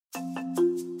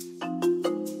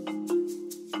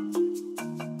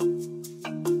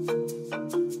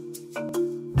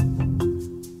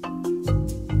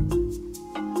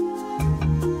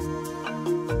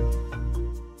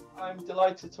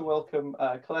delighted to welcome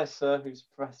Claire Sir, who's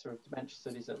Professor of Dementia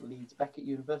Studies at Leeds Beckett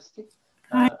University.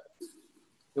 Hi.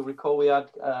 You'll recall we had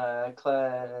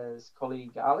Claire's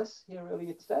colleague Alice here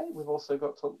earlier today. We've also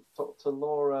got Dr.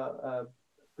 Laura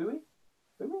Bowie.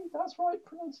 Bowie, that's right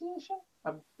pronunciation?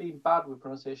 I'm being bad with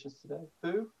pronunciations today.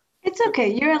 Boo? It's okay,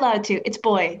 you're allowed to. It's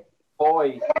boy.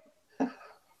 Boy. You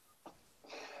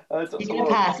get a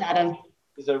pass, Adam.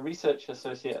 Is a research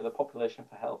associate at the Population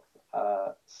for Health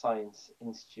Science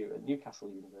Institute at Newcastle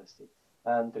University,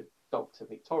 and Dr.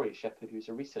 Victoria Shepherd, who's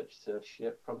a research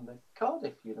associate from the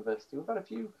Cardiff University. We've had a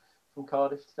few from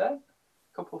Cardiff today,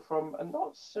 a couple from, and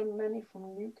not so many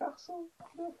from Newcastle,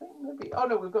 I think, maybe. Oh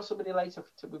no, we've got somebody later.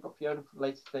 We've got Fiona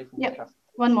later today from Newcastle.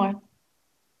 One more.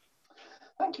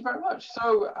 Thank you very much.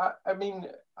 So, I mean,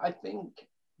 I think,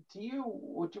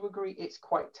 would you agree it's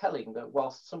quite telling that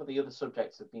whilst some of the other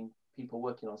subjects have been people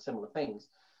working on similar things,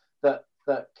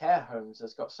 that care homes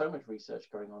has got so much research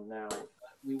going on now.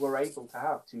 We were able to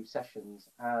have 2 sessions,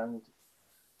 and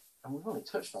we've only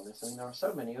touched on this. I mean, there are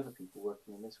so many other people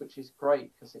working on this, which is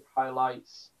great because it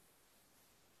highlights.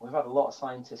 We've had a lot of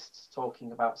scientists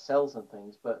talking about cells and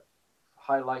things, but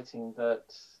highlighting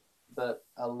that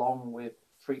along with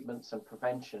treatments and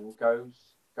prevention goes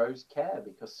care,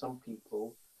 because some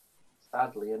people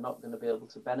sadly are not going to be able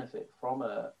to benefit from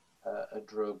a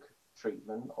drug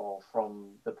treatment or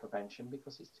from the prevention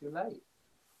because it's too late.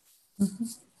 Mm-hmm.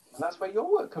 And that's where your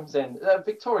work comes in.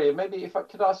 Victoria, maybe if I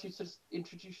could ask you to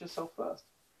introduce yourself first.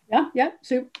 Yeah.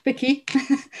 So Vicky.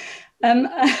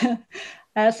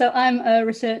 So I'm a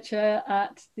researcher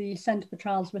at the Centre for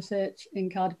Trials Research in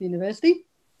Cardiff University.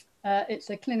 It's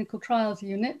a clinical trials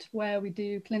unit where we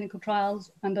do clinical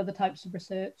trials and other types of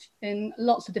research in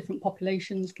lots of different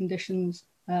populations, conditions,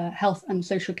 health and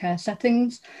social care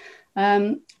settings.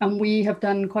 And we have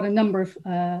done quite a number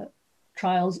of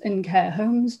trials in care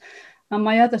homes. And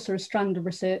my other sort of strand of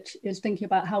research is thinking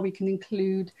about how we can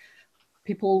include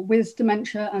people with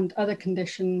dementia and other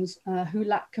conditions who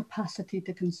lack capacity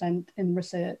to consent in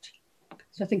research.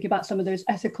 So thinking about some of those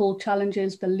ethical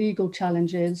challenges, the legal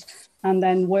challenges, and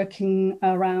then working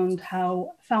around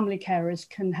how family carers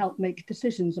can help make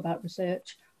decisions about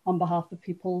research on behalf of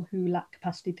people who lack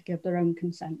capacity to give their own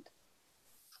consent.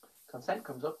 Consent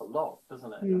comes up a lot,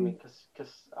 doesn't it? I mean,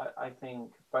 because I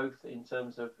think both in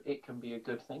terms of it can be a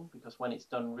good thing, because when it's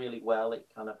done really well, it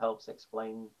kind of helps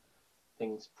explain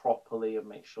things properly and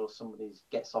make sure somebody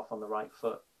gets off on the right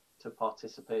foot to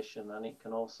participation, and it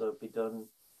can also be done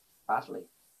badly.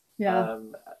 Yeah.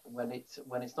 When it's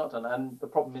not done, and the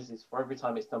problem is for every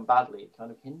time it's done badly, it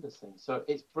kind of hinders things. So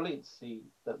it's brilliant to see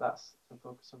that that's the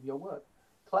focus of your work.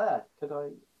 Claire, could I?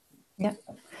 Yeah.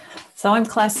 So I'm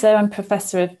Claire Sir, I'm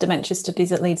Professor of Dementia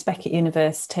Studies at Leeds Beckett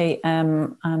University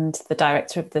and the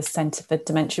Director of the Centre for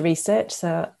Dementia Research.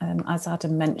 So as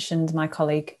Adam mentioned, my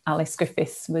colleague Alice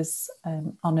Griffiths was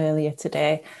on earlier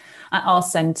today. At our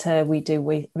centre, we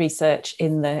do research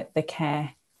in the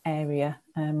care area,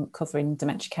 covering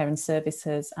dementia care and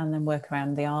services, and then work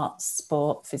around the arts,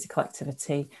 sport, physical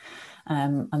activity,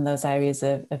 and those areas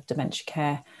of dementia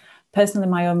care. Personally,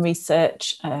 my own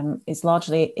research is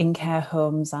largely in care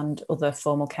homes and other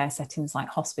formal care settings like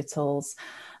hospitals.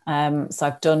 So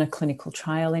I've done a clinical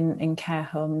trial in care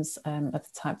homes of the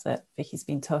type that Vicky's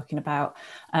been talking about.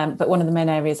 But one of the main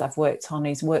areas I've worked on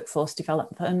is workforce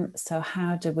development. So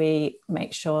how do we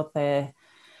make sure the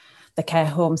care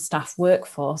home staff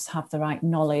workforce have the right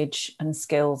knowledge and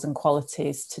skills and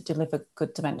qualities to deliver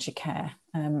good dementia care,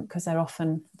 because they're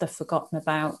often the forgotten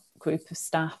about group of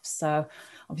staff. So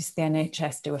obviously the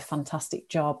NHS do a fantastic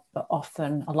job, but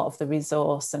often a lot of the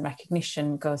resource and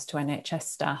recognition goes to NHS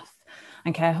staff,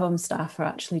 and care home staff are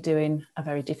actually doing a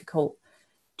very difficult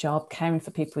job. Caring for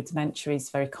people with dementia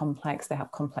is very complex. They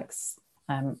have complex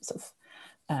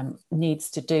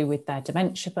needs to do with their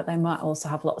dementia, but they might also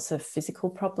have lots of physical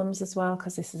problems as well,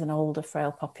 because this is an older,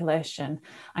 frail population,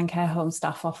 and care home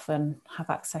staff often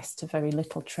have access to very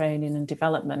little training and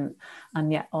development,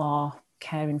 and yet are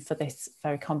caring for this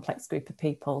very complex group of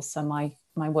people. So my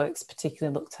work's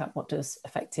particularly looked at what does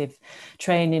effective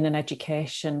training and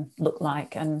education look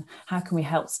like, and how can we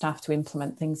help staff to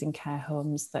implement things in care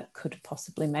homes that could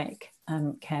possibly make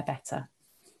care better.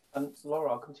 And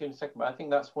Laura, I'll come to you in a second, but I think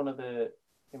that's one of the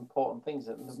important things,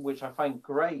 which I find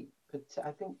great.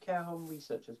 I think care home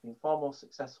research has been far more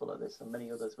successful at this than many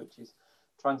others, which is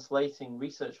translating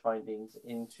research findings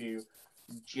into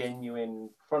genuine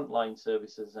frontline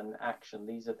services and action.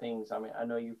 These are things, I mean, I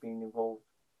know you've been involved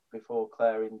before,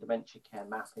 Claire, in dementia care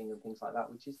mapping and things like that,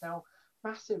 which is now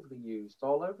massively used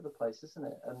all over the place, isn't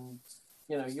it? And,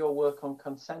 you know, your work on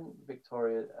consent,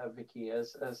 Vicky,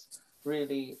 has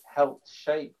really helped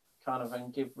shape kind of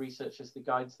and give researchers the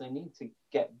guidance they need to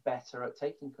get better at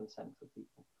taking consent for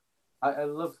people. I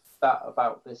love that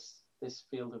about this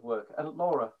field of work. And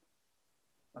Laura,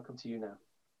 I'll come to you now.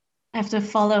 I have to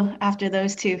follow after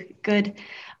those two. Good.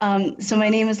 So my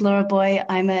name is Laura Boy.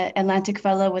 I'm an Atlantic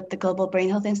Fellow with the Global Brain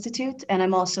Health Institute, and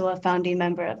I'm also a founding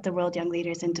member of the World Young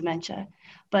Leaders in Dementia.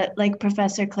 But like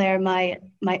Professor Claire, my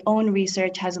own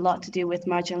research has a lot to do with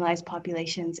marginalized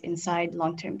populations inside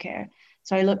long-term care.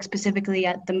 So I look specifically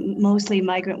at the mostly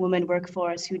migrant women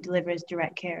workforce who delivers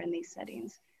direct care in these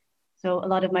settings. So a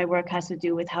lot of my work has to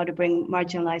do with how to bring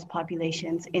marginalized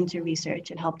populations into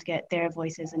research and help to get their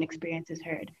voices and experiences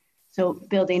heard. So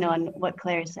building on what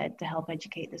Claire said, to help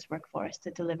educate this workforce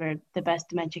to deliver the best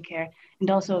dementia care and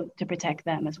also to protect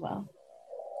them as well.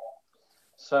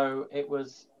 So it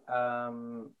was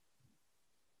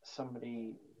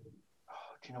somebody,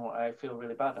 do you know what, I feel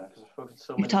really bad now because I've spoken to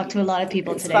so many. You've talked to a lot of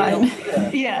people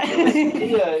today. Yeah.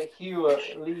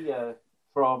 Leah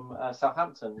from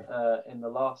Southampton in the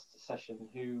last session,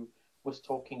 who was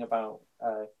talking about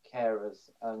carers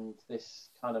and this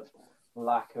kind of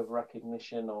lack of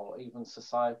recognition, or even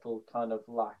societal kind of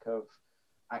lack of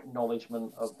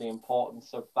acknowledgement of the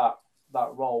importance of that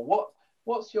role.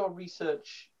 What's your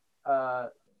research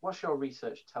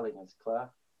telling us, Claire?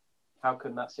 How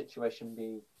can that situation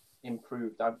be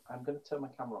improved? I'm going to turn my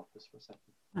camera off just for a second.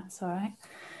 That's all right.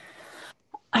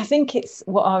 I think it's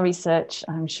what our research,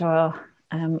 I'm sure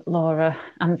Laura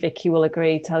and Vicky will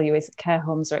agree, tell you, is care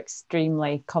homes are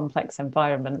extremely complex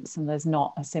environments, and there's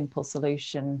not a simple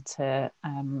solution to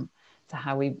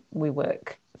how we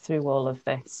work through all of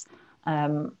this.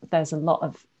 There's a lot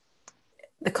of,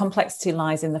 the complexity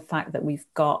lies in the fact that we've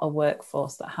got a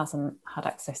workforce that hasn't had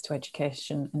access to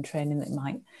education and training that it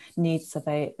might need, so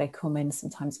they come in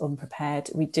sometimes unprepared.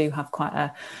 We do have quite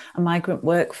a migrant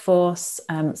workforce,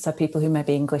 so people who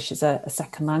maybe English is a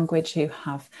second language, who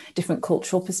have different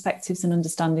cultural perspectives and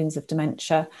understandings of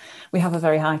dementia. We have a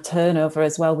very high turnover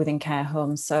as well within care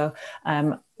homes, so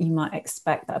you might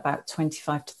expect that about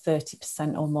 25 to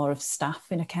 30% or more of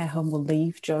staff in a care home will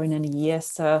leave during any year.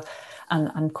 So,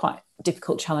 and quite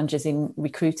difficult challenges in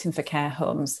recruiting for care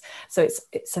homes. So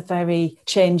it's a very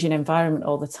changing environment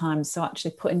all the time. So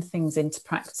actually putting things into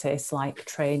practice like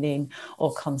training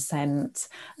or consent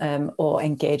or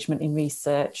engagement in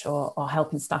research or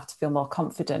helping staff to feel more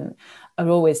confident are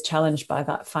always challenged by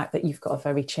that fact that you've got a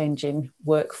very changing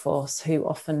workforce who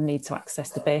often need to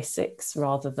access the basics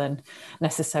rather than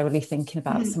necessarily thinking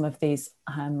about some of these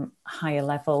higher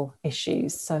level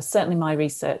issues. So certainly my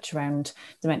research around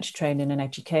dementia training and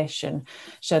education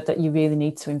showed that you really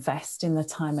need to invest in the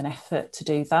time and effort to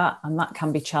do that, and that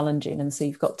can be challenging. And so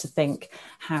you've got to think,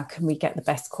 how can we get the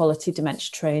best quality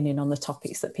dementia training on the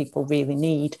topics that people really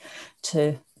need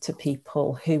to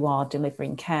people who are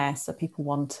delivering care. So people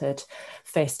wanted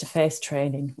face-to-face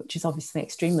training, which is obviously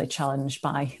extremely challenged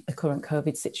by the current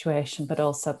COVID situation, but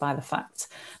also by the fact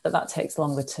that that takes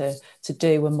longer to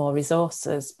do and more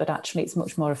resources. But actually it's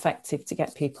much more effective to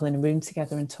get people in a room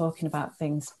together and talking about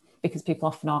things, because people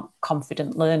often aren't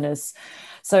confident learners.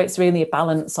 So it's really a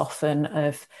balance often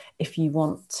of, if you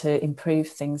want to improve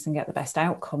things and get the best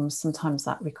outcomes, sometimes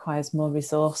that requires more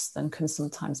resource than can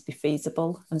sometimes be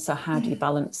feasible. And so how do you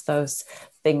balance those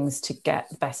things to get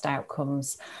the best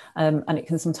outcomes? And it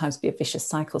can sometimes be a vicious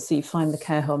cycle. So you find the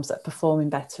care homes that are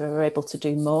performing better are able to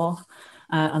do more.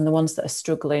 And the ones that are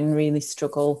struggling really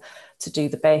struggle to do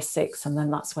the basics, and then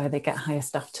that's where they get higher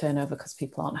staff turnover because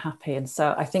people aren't happy. And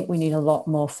so I think we need a lot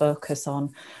more focus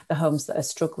on the homes that are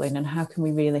struggling and how can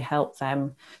we really help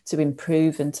them to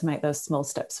improve and to make those small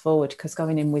steps forward, because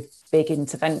going in with big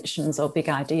interventions or big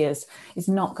ideas is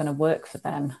not going to work for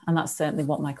them. And that's certainly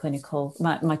what my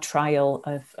trial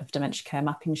of dementia care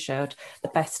mapping showed. The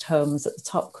best homes at the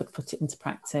top could put it into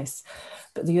practice,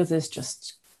 but the others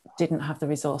just didn't have the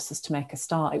resources to make a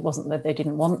start. It wasn't that they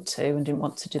didn't want to and didn't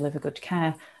want to deliver good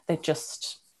care, they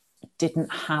just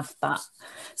didn't have that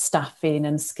staffing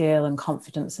and skill and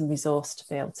confidence and resource to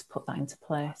be able to put that into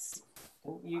place.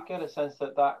 You get a sense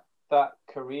that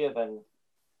career then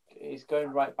is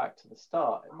going right back to the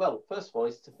start. Well, first of all,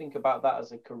 is to think about that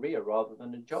as a career rather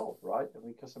than a job, right?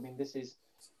 Because I mean, this is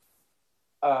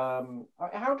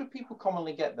how do people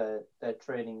commonly get their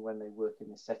training when they work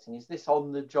in this setting? Is this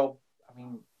on the job? I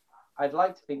mean, I'd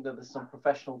like to think that there's some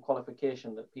professional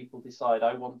qualification that people decide,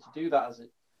 I want to do that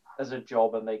as a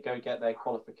job, and they go get their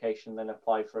qualification, then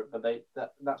apply for it. But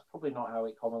that's probably not how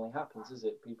it commonly happens, is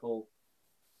it? People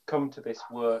come to this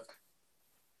work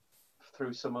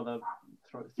through some other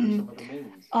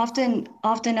means. Often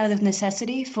out of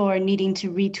necessity for needing to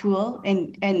retool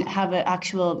and have an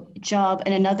actual job.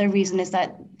 And another reason is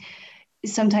that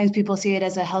sometimes people see it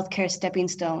as a healthcare stepping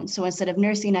stone. So instead of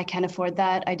nursing, I can't afford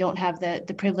that. I don't have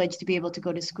the privilege to be able to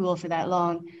go to school for that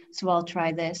long. So I'll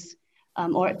try this.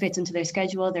 Or it fits into their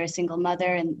schedule. They're a single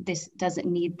mother and this doesn't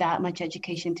need that much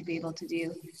education to be able to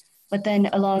do. But then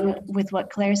along with what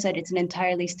Claire said, it's an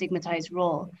entirely stigmatized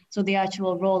role. So the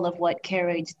actual role of what care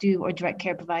aides do or direct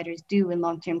care providers do in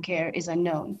long-term care is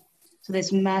unknown. So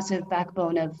this massive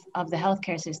backbone of the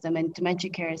healthcare system and dementia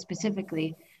care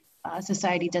specifically,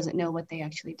 society doesn't know what they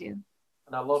actually do.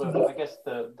 And a lot of, I guess,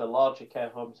 the larger care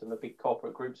homes and the big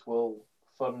corporate groups will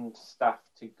fund staff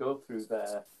to go through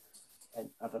their, and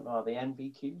I don't know, are they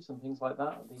NVQs and things like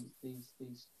that?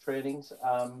 These trainings.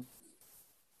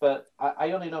 But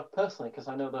I only know personally because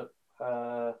I know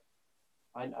that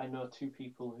I know two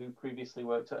people who previously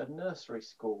worked at a nursery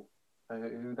school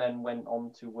who then went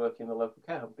on to work in the local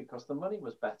care home because the money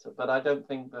was better. But I don't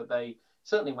think that they,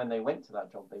 certainly when they went to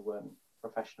that job, they weren't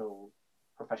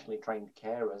professionally trained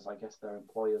carers. I guess their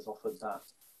employers offered that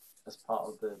as part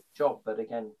of the job. But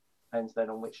again, depends then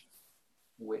on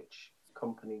which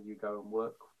company you go and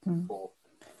work for.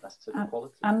 As to the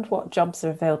quality. And what jobs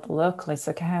are available locally.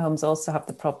 So care homes also have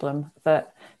the problem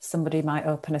that somebody might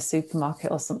open a supermarket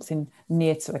or something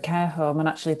near to a care home and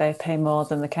actually they pay more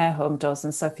than the care home does,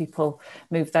 and so people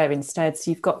move there instead. So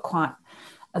you've got quite,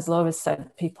 as Laura said,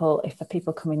 if the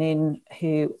people coming in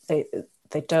who they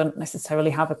don't necessarily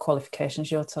have a qualification,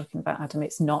 as you're talking about, Adam,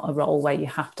 it's not a role where you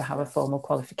have to have a formal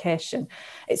qualification.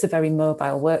 It's a very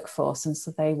mobile workforce, and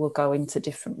so they will go into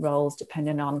different roles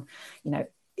depending on,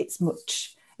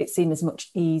 it's seen as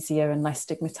much easier and less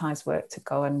stigmatized work to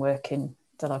go and work in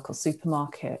the local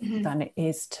supermarket than it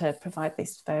is to provide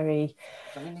this very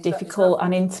difficult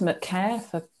and intimate care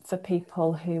for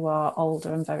people who are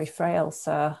older and very frail.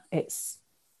 So it's,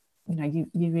 you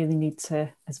really need to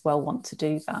as well want to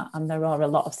do that. And there are a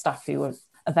lot of staff who are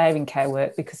there in care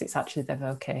work because it's actually their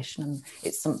vocation and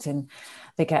it's something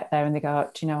they get there and they go,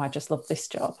 I just love this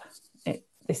job.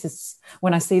 This is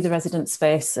when I see the residents'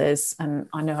 faces and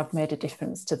I know I've made a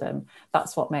difference to them,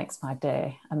 that's what makes my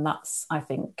day. And that's, I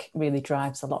think, really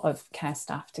drives a lot of care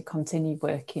staff to continue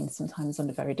working, sometimes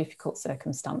under very difficult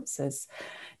circumstances,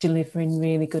 delivering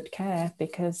really good care,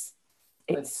 because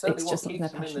it's just something they're passionate about. It's certainly what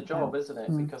keeps them in the job, isn't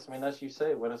it? Because, as you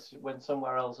say, when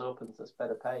somewhere else opens that's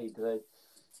better paid, they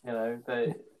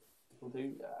will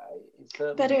do, it's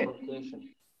certainly a qualification.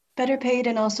 Better paid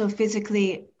and also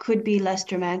physically could be less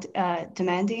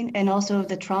demanding, and also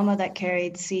the trauma that care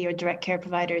aides see or direct care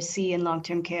providers see in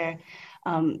long-term care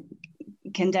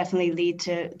can definitely lead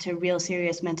to real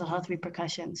serious mental health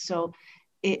repercussions. So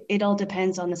it all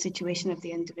depends on the situation of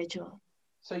the individual.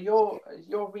 So your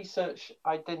research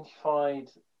identified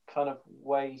kind of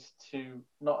ways to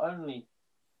not only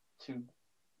to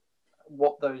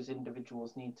what those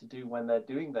individuals need to do when they're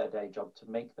doing their day job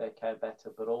to make their care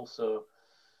better, but also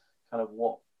kind of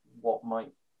what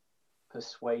might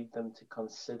persuade them to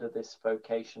consider this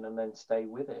vocation and then stay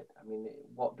with it.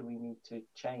 What do we need to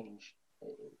change?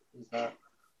 Is that...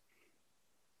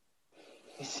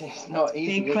 It's not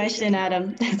easy. Big question,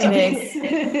 Adam.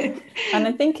 It is. And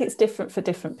I think it's different for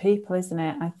different people, isn't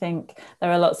it? I think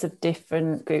there are lots of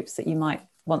different groups that you might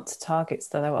want to target.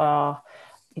 So there are,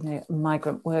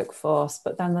 migrant workforce,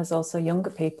 but then there's also younger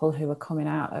people who are coming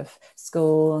out of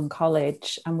school and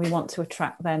college, and we want to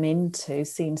attract them into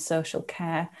seeing social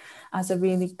care as a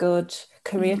really good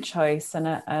career choice and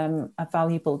a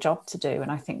valuable job to do. And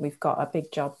I think we've got a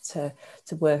big job to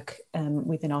work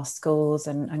within our schools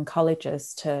and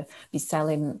colleges to be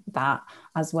selling that,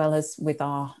 as well as with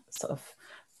our sort of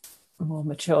more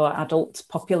mature adult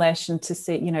population, to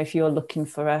see, if you're looking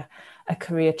for a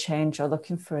career change or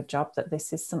looking for a job, that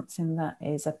this is something that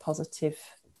is a positive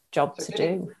job to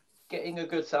do. Getting a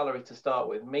good salary to start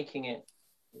with, making it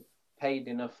paid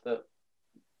enough that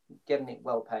getting it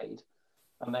well paid,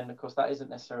 and then of course that isn't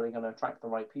necessarily going to attract the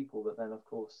right people, but then of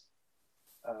course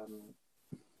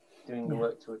doing the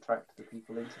work to attract the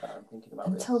people into that and thinking about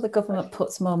until the government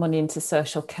puts more money into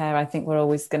social care, I think we're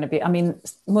always going to be,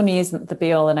 money isn't the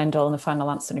be all and end all and the final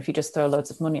answer, and if you just throw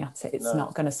loads of money at it, it's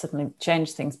not going to suddenly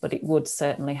change things, but it would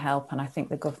certainly help. And I think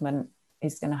the government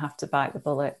is going to have to bite the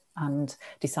bullet and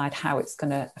decide how it's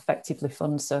going to effectively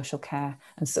fund social care,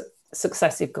 and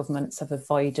successive governments have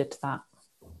avoided that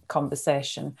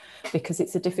conversation because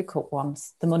it's a difficult one.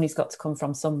 The money's got to come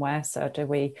from somewhere. So do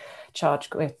we charge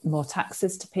more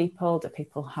taxes to people? Do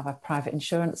people have a private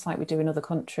insurance like we do in other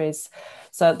countries?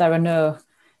 So there are no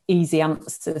easy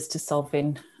answers to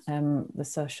solving the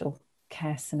social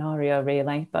care scenario,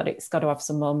 really, but it's got to have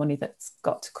some more money that's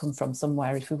got to come from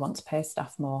somewhere if we want to pay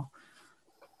staff more.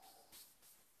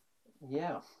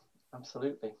 Yeah,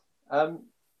 absolutely.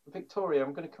 Victoria,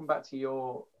 I'm going to come back to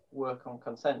your work on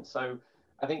consent. So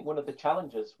I think one of the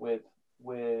challenges with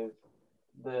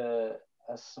the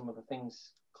some of the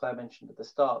things Claire mentioned at the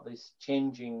start, this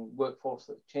changing workforce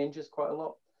that changes quite a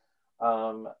lot,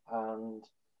 and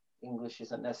English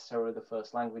isn't necessarily the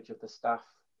first language of the staff,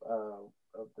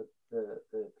 of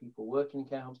the people working in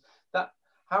care homes.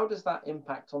 How does that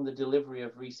impact on the delivery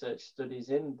of research studies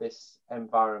in this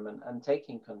environment, and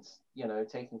taking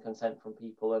consent from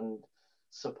people and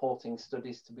supporting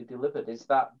studies to be delivered? Does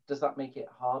that make it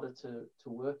harder to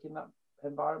work in that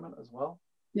environment as well?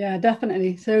 Yeah,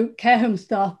 definitely. So care home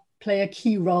staff play a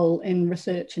key role in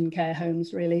research in care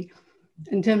homes, really,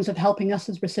 in terms of helping us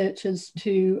as researchers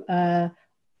to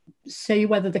say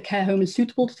whether the care home is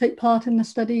suitable to take part in the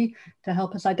study, to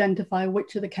help us identify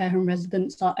which of the care home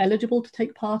residents are eligible to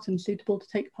take part and suitable to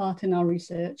take part in our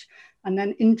research, and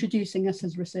then introducing us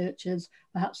as researchers,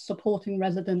 perhaps supporting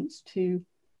residents to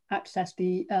access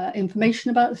the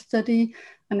information about the study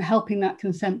and helping that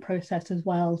consent process as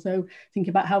well. So think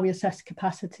about how we assess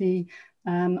capacity,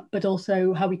 but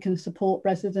also how we can support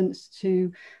residents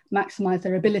to maximise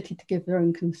their ability to give their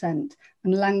own consent.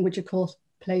 And language, of course,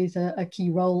 plays a key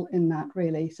role in that,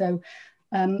 really. So,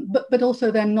 but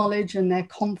also their knowledge and their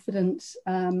confidence.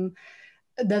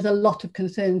 There's a lot of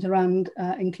concerns around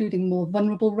including more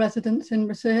vulnerable residents in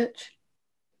research,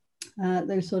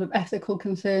 those sort of ethical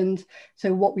concerns.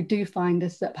 So what we do find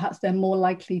is that perhaps they're more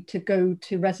likely to go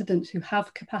to residents who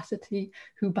have capacity,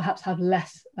 who perhaps have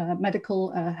less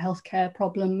medical healthcare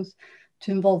problems,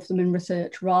 to involve them in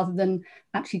research, rather than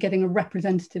actually getting a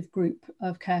representative group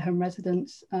of care home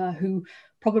residents who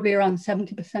probably around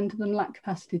 70% of them lack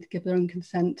capacity to give their own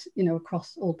consent,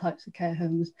 across all types of care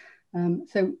homes.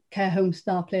 So care home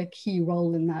staff play a key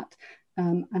role in that,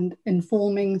 and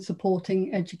informing,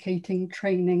 supporting, educating,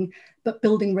 training, but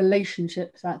building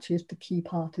relationships actually is the key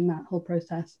part in that whole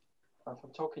process. And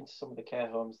from talking to some of the care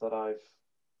homes that I've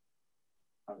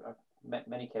met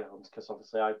many care homes, because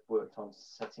obviously I've worked on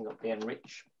setting up the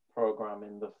Enrich program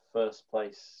in the first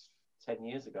place 10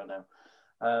 years ago now,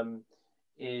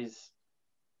 is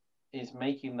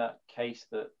making that case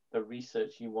that the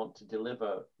research you want to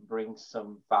deliver brings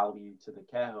some value to the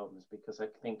care homes. Because I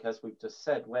think, as we've just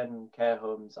said, when care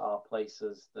homes are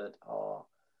places that are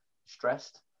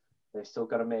stressed, they've still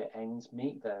got to make ends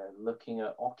meet. They're looking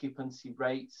at occupancy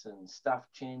rates and staff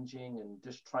changing and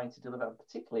just trying to deliver,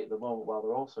 particularly at the moment while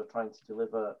they're also trying to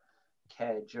deliver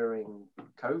care during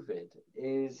COVID,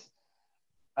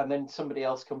 and then somebody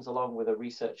else comes along with a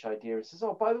research idea and says,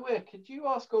 oh, by the way, could you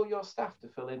ask all your staff to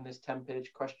fill in this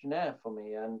 10-page questionnaire for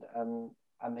me? And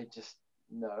they just,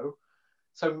 no.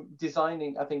 So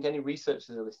designing, I think any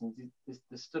researchers are listening,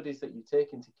 the studies that you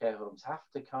take into care homes have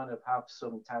to kind of have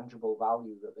some tangible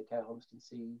value that the care homes can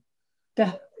see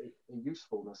the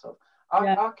usefulness of.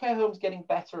 Are care homes getting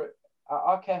better at,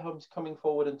 are care homes coming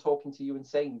forward and talking to you and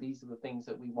saying, these are the things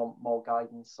that we want more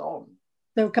guidance on?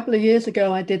 So a couple of years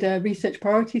ago, I did a research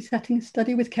priority setting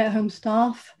study with care home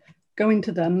staff, going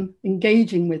to them,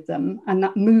 engaging with them, and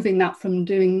moving that from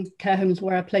doing care homes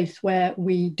where a place where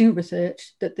we do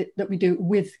research, that we do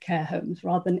with care homes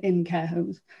rather than in care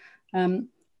homes. And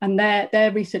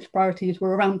their research priorities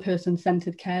were around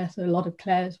person-centred care, so a lot of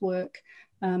Claire's work,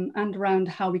 and around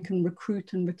how we can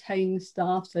recruit and retain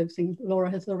staff, so things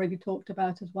Laura has already talked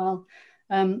about as well.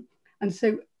 And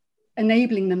so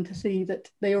enabling them to see that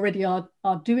they already are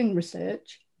doing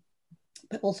research,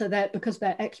 but also because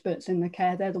they're experts in the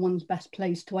care, they're the ones best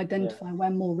placed to identify where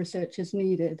more research is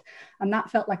needed. And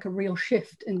that felt like a real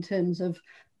shift in terms of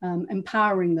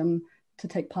empowering them to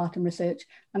take part in research.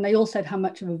 And they all said how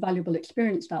much of a valuable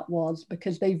experience that was,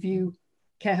 because they view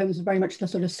care homes as very much the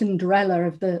sort of Cinderella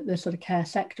of the sort of care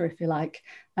sector, if you like.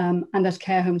 And as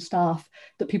care home staff,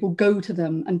 that people go to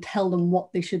them and tell them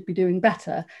what they should be doing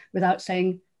better without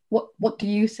saying, what do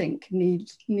you think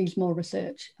needs more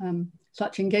research? So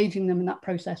actually engaging them in that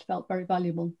process felt very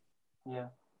valuable. Yeah.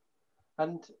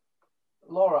 And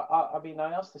Laura, I mean,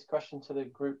 I asked this question to the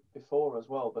group before as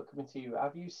well, but coming to you,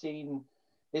 have you seen,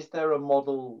 is there a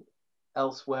model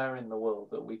elsewhere in the world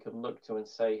that we can look to and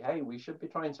say, hey, we should be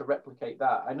trying to replicate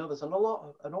that? I know there's an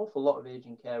awful lot of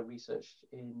aging care research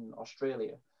in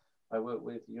Australia. I work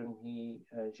with Yunhee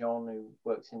Jean, who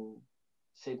works in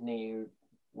Sydney, who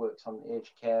works on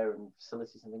aged care and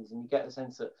facilities and things, and you get a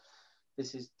sense that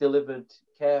this is delivered,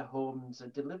 care homes are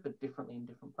delivered differently in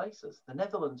different places. The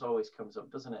Netherlands always comes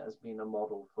up, doesn't it, as being a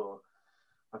model for,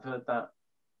 I've heard that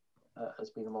as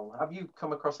being a model. Have you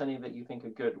come across any that you think are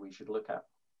good we should look at?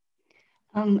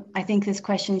 I think this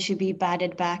question should be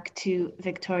batted back to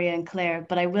Victoria and Claire,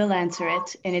 but I will answer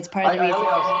it, and it's part of the reason.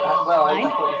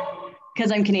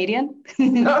 Because I'm Canadian?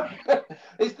 No.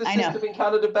 Is the I know. system in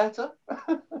Canada better?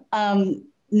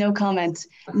 No comment.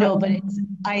 No, but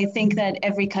I think that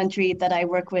every country that I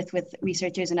work with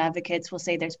researchers and advocates will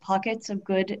say there's pockets of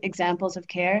good examples of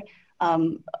care,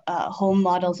 home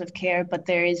models of care, but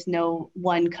there is no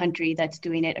one country that's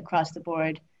doing it across the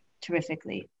board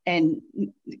terrifically. And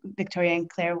Victoria and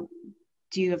Claire,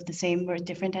 do you have the same or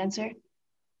different answer?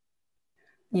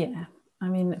 Yeah, I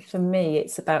mean, for me,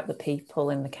 it's about the people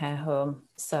in the care home.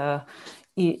 So,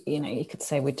 you know, you could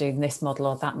say we're doing this model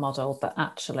or that model, but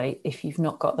actually, if you've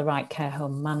not got the right care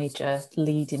home manager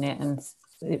leading it, and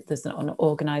if there's an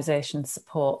organisation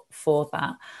support for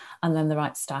that, and then the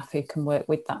right staff who can work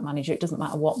with that manager, it doesn't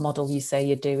matter what model you say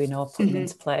you're doing or putting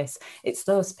into place. It's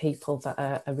those people that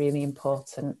are really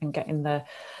important, and getting the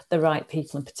right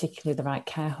people, and particularly the right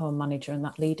care home manager and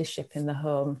that leadership in the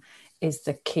home is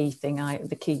the key thing.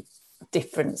 The key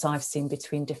difference I've seen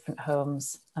between different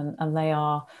homes, and they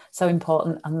are so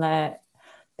important, and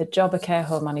the job a care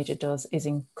home manager does is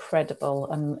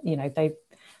incredible. And you know, they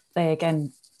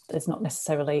again, there's not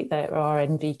necessarily, there are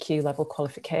NVQ level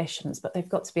qualifications, but they've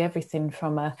got to be everything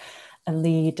from a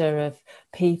leader of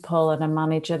people and a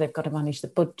manager. They've got to manage the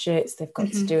budgets, they've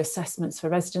got to do assessments for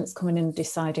residents coming in and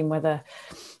deciding whether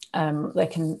they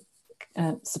can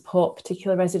support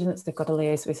particular residents. They've got to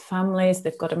liaise with families,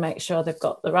 they've got to make sure they've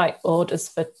got the right orders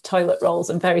for toilet rolls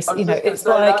and various, you know, it's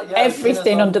like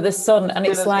everything under the sun. And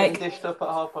it's like dished up at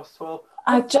 12:30.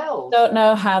 I just don't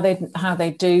know how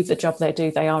they do the job they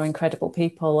do. They are incredible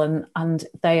people, and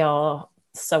they are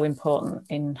so important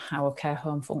in how a care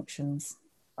home functions.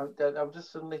 I'm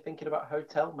just suddenly thinking about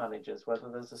hotel managers, whether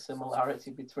there's a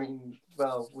similarity between,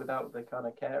 well, without the kind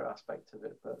of care aspect of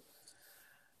it, but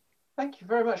thank you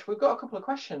very much. We've got a couple of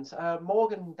questions.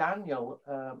 Morgan Daniel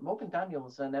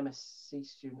is an MSc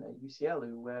student at UCL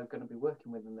who we're going to be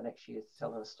working with in the next year to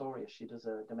tell her story as she does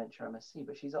a dementia MSc.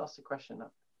 But she's asked a question,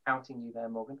 outing you there,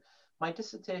 Morgan. My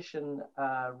dissertation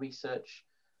research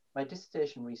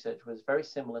was very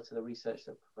similar to the research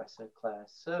that Professor Claire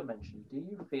Sir mentioned. Do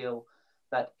you feel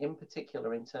that, in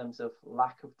particular, in terms of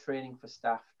lack of training for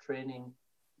staff, training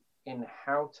in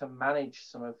how to manage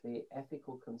some of the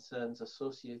ethical concerns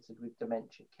associated with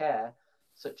dementia care,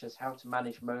 such as how to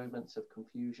manage moments of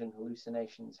confusion,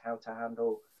 hallucinations, how to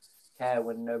handle care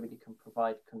when nobody can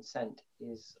provide consent,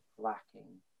 is lacking?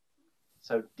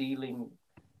 So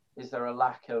is there a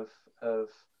lack of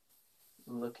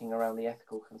looking around the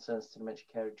ethical concerns to dementia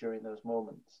care during those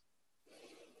moments?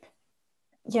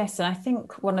 Yes, and I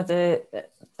think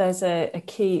there's a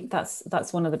key,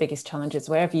 that's one of the biggest challenges.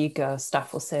 Wherever you go,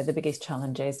 staff will say the biggest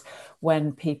challenge is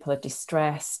when people are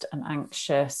distressed and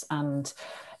anxious and,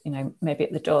 you know, maybe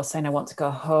at the door saying, I want to go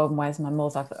home, where's my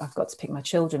mother, I've got to pick my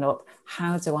children up.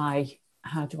 How do I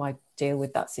deal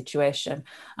with that situation?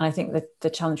 And I think that the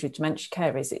challenge with dementia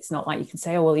care is it's not like you can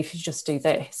say, oh, well, if you just do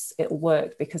this, it'll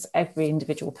work, because every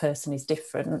individual person is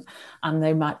different and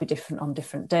they might be different on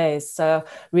different days. So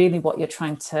really what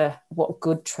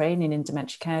good training in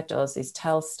dementia care does is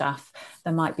tell staff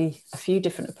there might be a few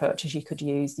different approaches you could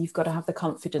use. You've got to have the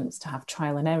confidence to have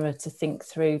trial and error, to think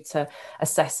through, to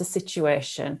assess a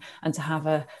situation, and to have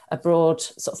a broad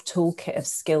sort of toolkit of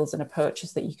skills and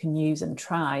approaches that you can use and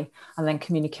try, and then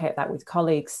communicate that with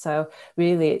colleagues. So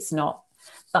really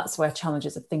that's where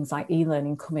challenges of things like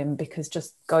e-learning come in, because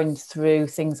just going through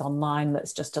things online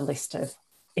that's just a list of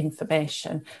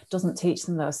information doesn't teach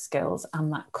them those skills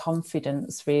and that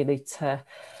confidence really to,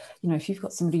 you know, if you've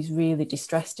got somebody who's really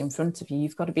distressed in front of you,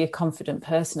 you've got to be a confident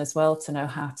person as well to know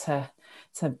how to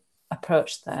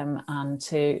approach them and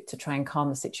to try and calm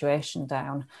the situation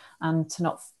down, and to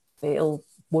not feel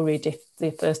worried if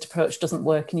the first approach doesn't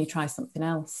work and you try something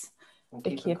else. And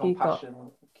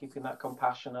keeping that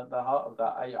compassion at the heart of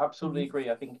that. I absolutely agree.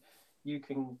 I think you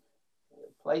can,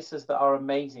 places that are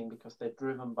amazing because they're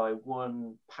driven by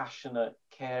one passionate,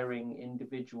 caring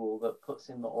individual that puts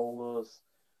in all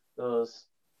those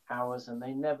hours, and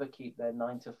they never keep their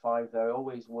 9 to 5. They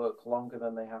always work longer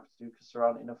than they have to do because there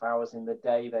aren't enough hours in the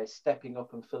day. They're stepping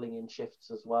up and filling in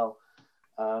shifts as well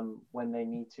when they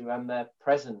need to, and they're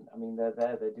present. I mean, they're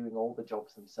there, they're doing all the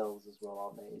jobs themselves as well,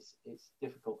 aren't they? It's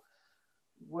difficult.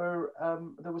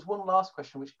 There was one last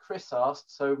question which Chris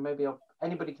asked, so maybe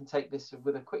anybody can take this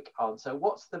with a quick answer.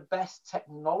 What's the best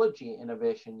technology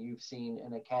innovation you've seen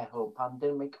in a care home,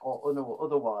 pandemic or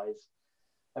otherwise?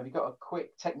 Have you got a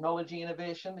quick technology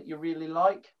innovation that you really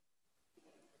like?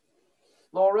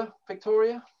 Laura,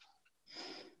 Victoria?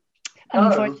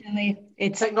 Unfortunately,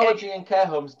 technology and care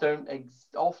homes don't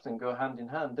often go hand in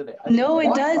hand, do they? No,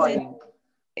 it does.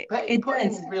 It Put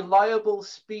does. in reliable,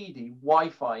 speedy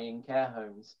Wi-Fi in care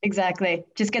homes. Exactly.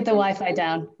 Just get the Wi-Fi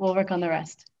down. We'll work on the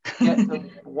rest. Get the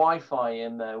Wi-Fi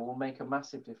in there will make a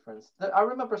massive difference. I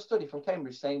remember a study from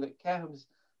Cambridge saying that care homes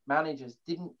managers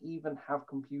didn't even have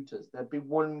computers. There'd be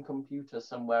one computer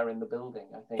somewhere in the building,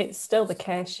 I think. It's still the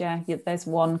case, yeah. There's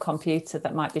one computer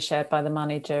that might be shared by the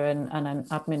manager and an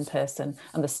admin person,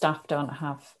 and the staff don't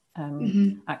have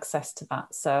access to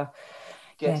that. So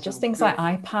yeah, just things like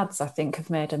iPads, I think,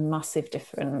 have made a massive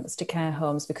difference to care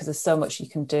homes because there's so much you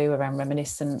can do around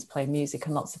reminiscence, play music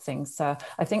and lots of things. So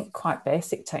I think quite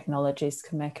basic technologies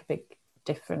can make a big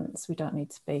difference. We don't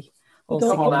need to be all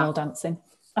singing and all dancing.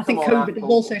 I think COVID has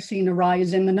also seen a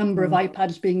rise in the number of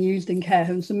iPads being used in care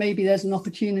homes. So maybe there's an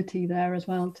opportunity there as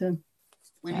well to...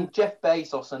 We need Jeff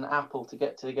Bezos and Apple to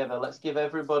get together. Let's give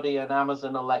everybody an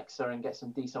Amazon Alexa and get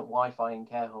some decent Wi-Fi in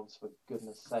care homes, for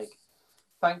goodness sake.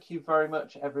 Thank you very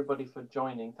much, everybody, for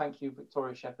joining. Thank you,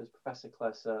 Victoria Shepherds, Professor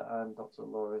Klesser, and Dr.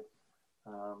 Laura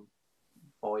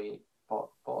Boy.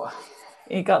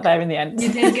 You got there in the end.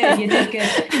 You did good. You did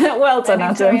good. Well done,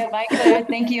 Adam. Bye, Claire.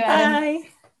 Thank you, Adam. Bye.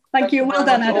 Thank you. Well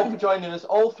done, Adam. All for joining us.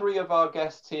 All three of our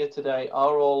guests here today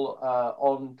are all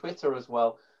on Twitter as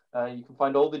well. You can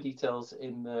find all the details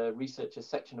in the researchers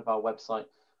section of our website.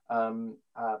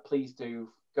 Please do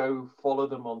go follow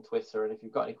them on Twitter. And if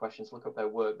you've got any questions, look up their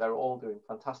work. They're all doing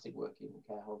fantastic work in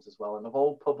care homes as well. And have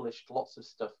all published lots of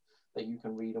stuff that you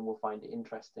can read and will find it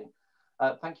interesting.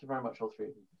 Thank you very much, all three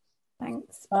of you.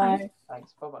 Thanks. Bye.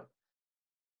 Thanks. Bye-bye.